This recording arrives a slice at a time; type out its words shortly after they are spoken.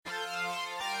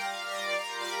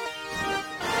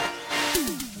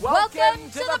Welcome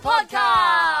to the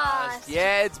podcast!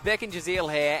 Yeah, it's Beck and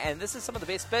Jazeel here, and this is some of the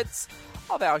best bits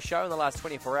of our show in the last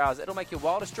 24 hours. It'll make your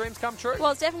wildest dreams come true. Well,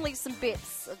 it's definitely some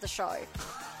bits of the show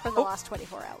from the last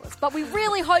 24 hours, but we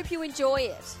really hope you enjoy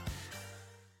it.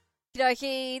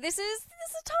 Okey-dokey, this is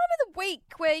a time of the week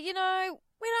where, we don't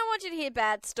want you to hear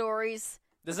bad stories.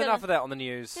 There's enough of that on the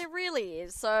news. There really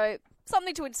is, so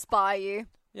something to inspire you.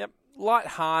 Yep,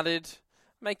 light-hearted,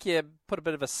 make you put a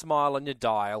bit of a smile on your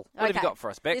dial. What have you got for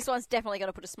us, Beck? This one's definitely going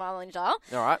to put a smile on your dial.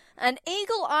 All right. An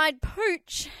eagle-eyed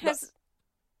pooch has... No.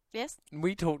 Yes?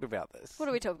 We talked about this. What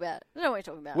are we talking about? I don't know what we're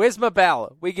talking about. Where's my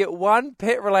bell? We get one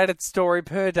pet-related story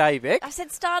per day, Beck. I said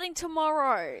starting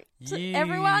tomorrow. So You-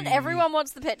 everyone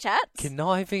wants the pet chats.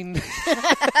 Conniving.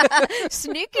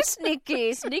 Sneaky,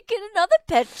 another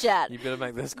pet chat. You better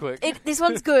make this quick. This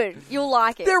one's good. You'll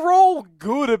like it. They're all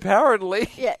good, apparently.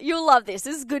 Yeah, you'll love this.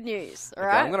 This is good news. All Okay,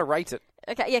 right. I'm going to rate it.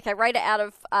 Okay. Rate it out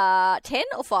of 10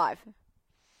 or 5.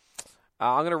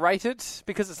 I'm going to rate it,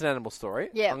 because it's an animal story,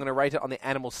 Yeah. I'm going to rate it on the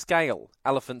animal scale.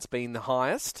 Elephants being the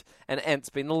highest and ants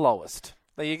being the lowest.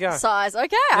 There you go. Size.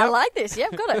 Okay, I like this.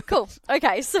 Yep, got it. Cool.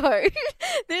 Okay, so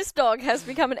this dog has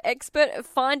become an expert at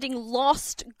finding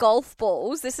lost golf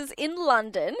balls. This is in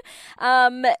London.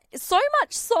 So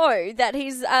much so that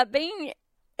he's being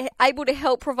able to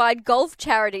help provide golf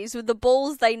charities with the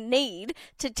balls they need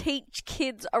to teach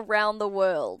kids around the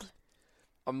world.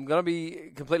 I'm going to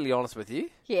be completely honest with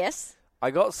you. Yes. I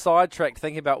got sidetracked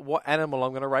thinking about what animal I'm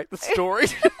going to rate the story.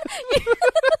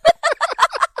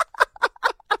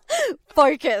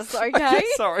 Focus, okay?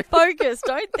 Sorry. Focus.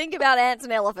 Don't think about ants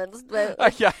and elephants. We're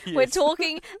Yes.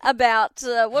 talking about,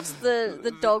 what's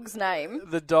the dog's name?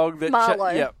 The dog that...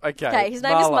 Marlowe. Okay. Okay, his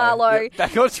name is Marlowe. Yep,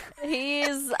 back on track. He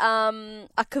is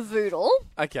a cavoodle.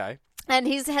 Okay. And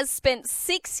he has spent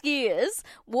 6 years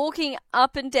walking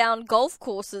up and down golf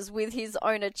courses with his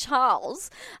owner Charles,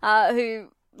 who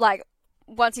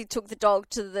once he took the dog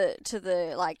to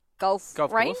the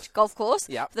golf course.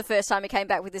 Yep. For the first time, he came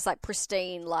back with this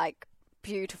pristine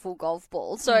beautiful golf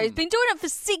ball. So he's been doing it for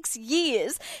 6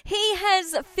 years. He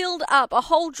has filled up a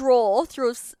whole drawer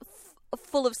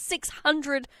full of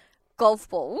 600 golf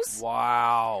balls.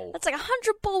 Wow. That's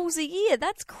 100 balls a year.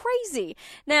 That's crazy.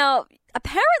 Now,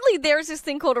 apparently there is this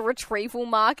thing called a retrieval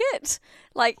market,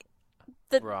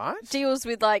 that Right. deals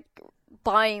with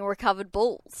buying recovered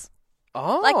balls.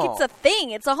 Oh. It's a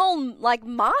thing. It's a whole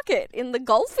market in the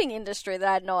golfing industry that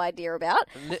I had no idea about.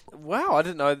 Wow, I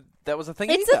didn't know that was a thing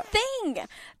It's either. a thing.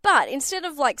 But instead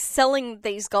of selling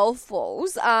these golf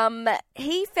balls,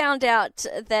 he found out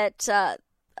that a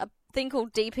thing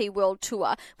called DP World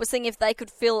Tour was seeing if they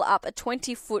could fill up a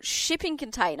 20-foot shipping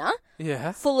container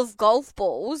Yeah. full of golf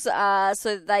balls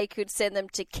so they could send them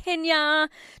to Kenya,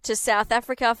 to South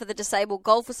Africa for the Disabled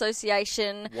Golf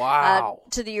Association, Wow.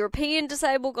 to the European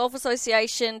Disabled Golf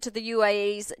Association, to the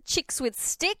UAE's Chicks with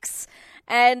Sticks,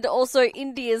 and also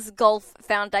India's Golf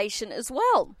Foundation as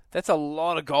well. That's a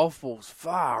lot of golf balls.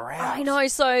 Far out. I know,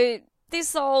 so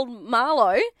this old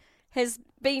Marlowe has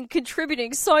been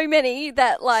contributing so many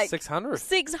that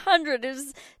 600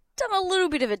 has done a little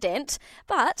bit of a dent,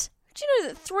 but do you know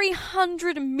that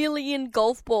 300 million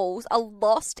golf balls are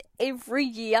lost every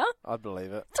year? I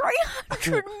believe it.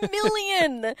 300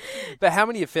 million! But how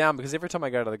many you found? Because every time I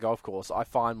go to the golf course, I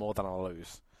find more than I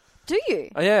lose. Do you?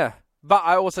 Oh, yeah. But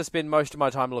I also spend most of my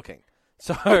time looking.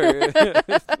 So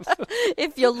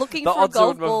If you're looking the for a odds are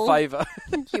golf in my ball, favour.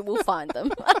 you will find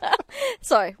them.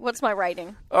 So, what's my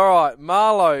rating? All right,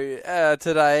 Marlowe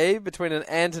today between an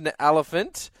ant and an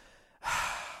elephant.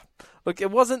 Look,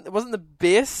 it wasn't the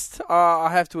best, I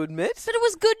have to admit. But it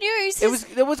was good news. It was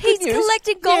good He's news.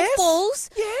 collected golf Yes, balls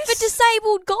yes. for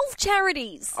disabled golf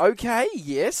charities. Okay,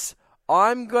 yes.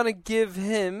 I'm gonna give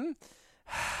him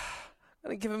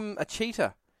a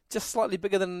cheetah, just slightly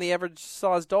bigger than the average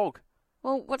sized dog.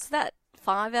 Well, what's that?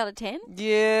 5 out of 10?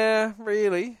 Yeah,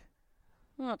 really.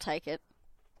 I'll take it.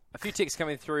 A few texts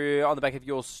coming through on the back of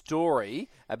your story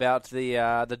about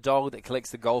the dog that collects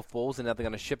the golf balls and now they're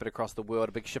going to ship it across the world,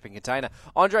 a big shipping container.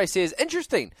 Andre says,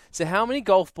 interesting. So how many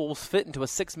golf balls fit into a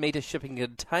 6-metre shipping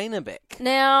container, Beck?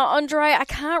 Now, Andre, I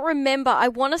can't remember. I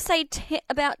want to say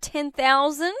about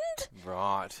 10,000.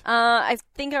 Right. I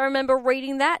think I remember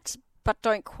reading that, but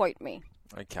don't quote me.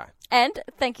 Okay. And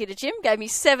thank you to Jim. Gave me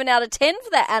 7 out of 10 for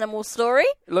that animal story.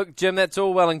 Look, Jim, that's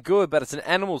all well and good, but it's an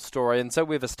animal story, and so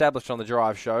we've established on the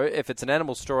Drive Show, if it's an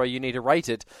animal story, you need to rate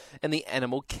it in the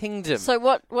animal kingdom. So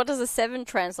what does a 7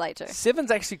 translate to?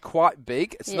 7's actually quite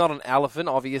big. It's Yeah. not an elephant,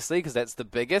 obviously, because that's the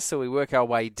biggest, so we work our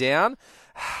way down.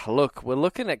 Look, we're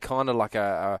looking at kind of like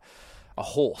a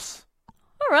horse.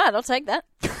 All right, I'll take that.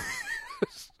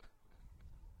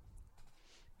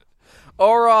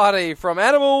 Alrighty, from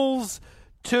animals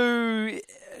to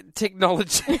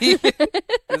technology.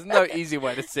 There's no easy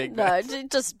way to sing that. No,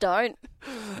 just don't.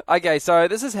 Okay, so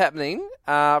this is happening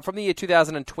from the year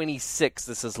 2026.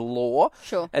 This is law.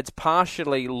 Sure. It's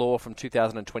partially law from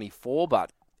 2024,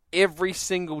 but every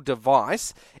single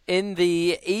device in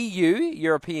the EU,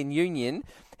 European Union,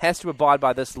 has to abide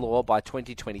by this law by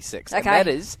 2026. Okay. And that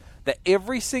is that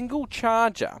every single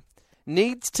charger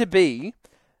needs to be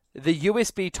the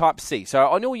USB Type-C. So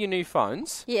on all your new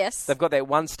phones, Yes. they've got that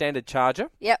one standard charger.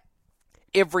 Yep.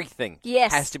 Everything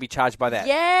Yes. has to be charged by that.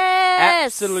 Yes.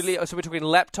 Absolutely. So we're talking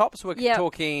laptops, we're Yep.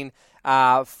 talking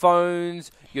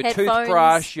phones, your Headphones.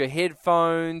 toothbrush, your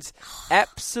headphones,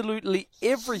 absolutely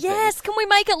everything. Yes. Can we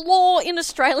make it law in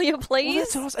Australia, Well, please?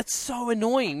 that's awesome. It's so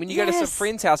annoying when you go to some Yes.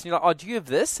 friend's house and you're like, oh, do you have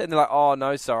this? And they're like, oh,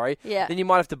 no, sorry. Yeah. Then you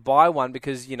might have to buy one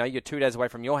because, you're 2 days away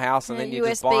from your house and then you're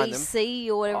just buying them. USB-C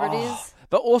or whatever it is.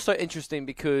 But also interesting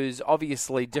because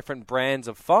obviously different brands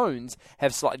of phones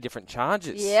have slightly different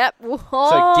charges. Yep. So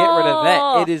get rid of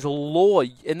that. It is law.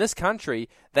 In this country,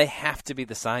 they have to be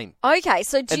the same. Okay,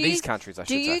 so In these countries, I should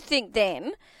do you say. think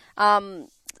then It'll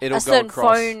a go certain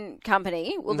across. phone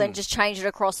company will then just change it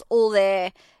across all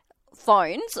their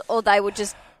phones, or they would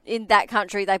just, in that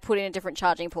country, they put in a different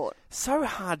charging port? So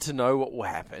hard to know what will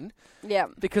happen Yeah.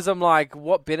 because I'm like,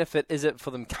 what benefit is it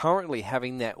for them currently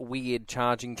having that weird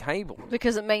charging cable?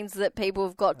 Because it means that people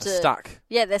have got to... Stuck.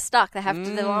 Yeah, they're stuck. They have to.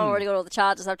 They've already got all the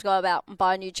chargers. They have to go about and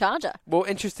buy a new charger. Well,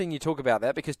 interesting you talk about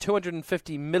that because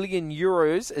 250 million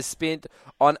euros is spent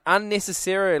on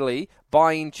unnecessarily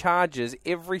buying chargers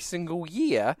every single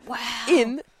year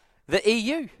in the E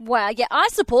EU. Wow. Yeah, I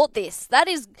support this. That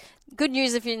is good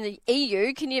news if you're in the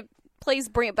EU. Can you please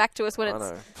bring it back to us when I it's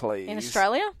know, please. in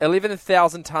Australia?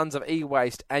 11,000 tonnes of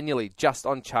e-waste annually just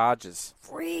on chargers.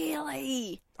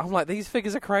 Really? I'm like, these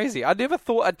figures are crazy. I never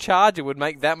thought a charger would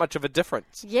make that much of a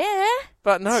difference. Yeah.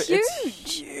 But no, It's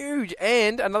it's huge.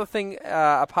 And another thing,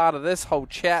 a part of this whole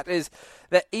chat is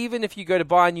that even if you go to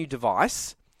buy a new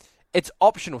device, it's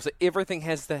optional. So everything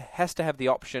has to have the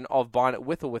option of buying it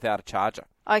with or without a charger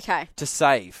Okay. to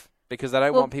save. Because they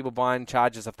don't Well- want people buying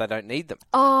chargers if they don't need them.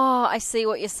 Oh, I see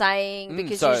what you're saying.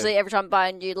 Because so- usually every time I buy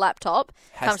a new laptop,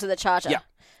 Has comes with a charger. Yeah.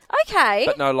 Okay.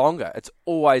 But no longer. It's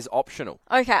always optional.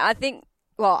 Okay, I think...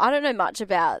 Well, I don't know much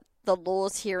about the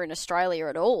laws here in Australia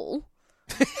at all.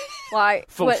 Like,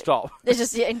 Full stop. It's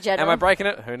just in general. Am I breaking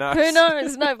it? Who knows? Who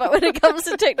knows? No, but when it comes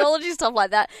to technology stuff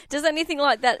like that, does anything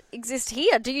like that exist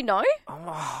here? Do you know?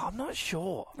 I'm not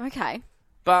sure. Okay,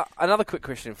 But another quick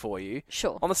question for you.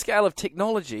 sure. On the scale of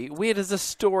technology, where does this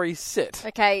story sit?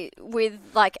 Okay, with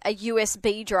like a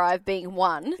USB drive being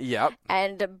one, Yep.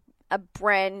 and a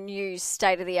brand new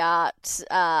state-of-the-art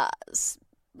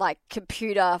like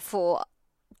computer for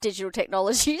digital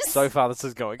technologies, So far, this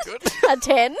is going good. a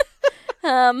 10.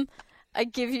 I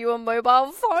give you a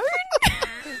mobile phone.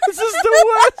 This is the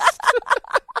worst.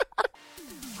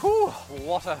 Whew,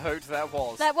 what a hoot that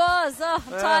was. That was. Oh,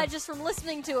 I'm Yeah. tired just from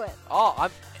listening to it. Oh,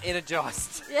 I'm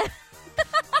energized. Yeah.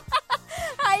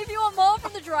 Hey, if you want more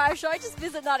from The Drive Show, just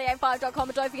visit 985.com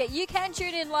and don't forget you can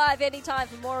tune in live anytime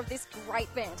for more of this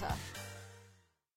great banter.